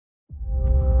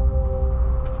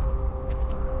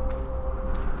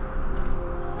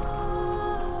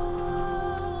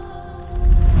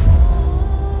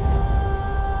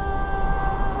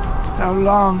How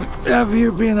long have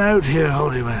you been out here,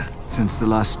 holy man? Since the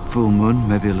last full moon,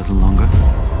 maybe a little longer.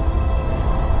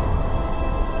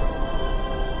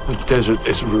 The desert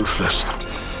is ruthless.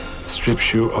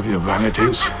 Strips you of your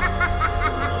vanities,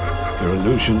 your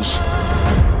illusions,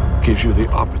 gives you the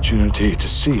opportunity to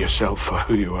see yourself for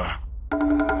who you are.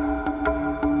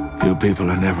 You people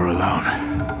are never alone.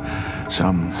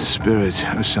 Some spirit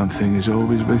or something is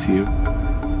always with you.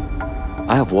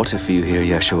 I have water for you here,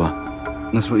 Yeshua.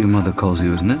 That's what your mother calls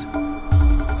you, isn't it?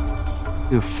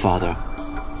 Your father.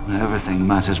 Everything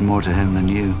matters more to him than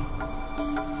you.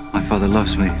 My father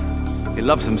loves me. He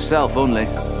loves himself only.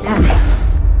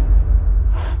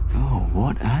 Oh,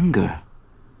 what anger.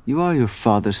 You are your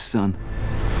father's son.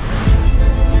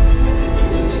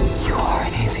 You are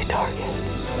an easy target.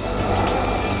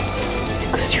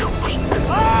 Because you're weak.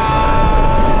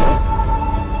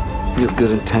 Your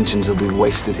good intentions will be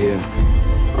wasted here.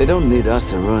 They don't need us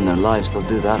to ruin their lives. They'll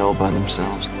do that all by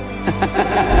themselves.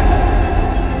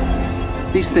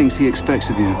 These things he expects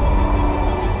of you.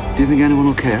 Do you think anyone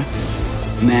will care?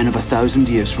 Men of 1,000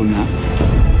 years from now.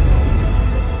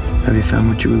 Have you found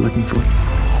what you were looking for?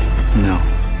 No,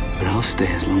 but I'll stay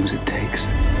as long as it takes.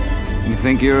 You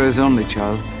think you're his only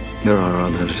child? There are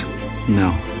others.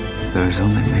 No, there is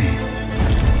only me.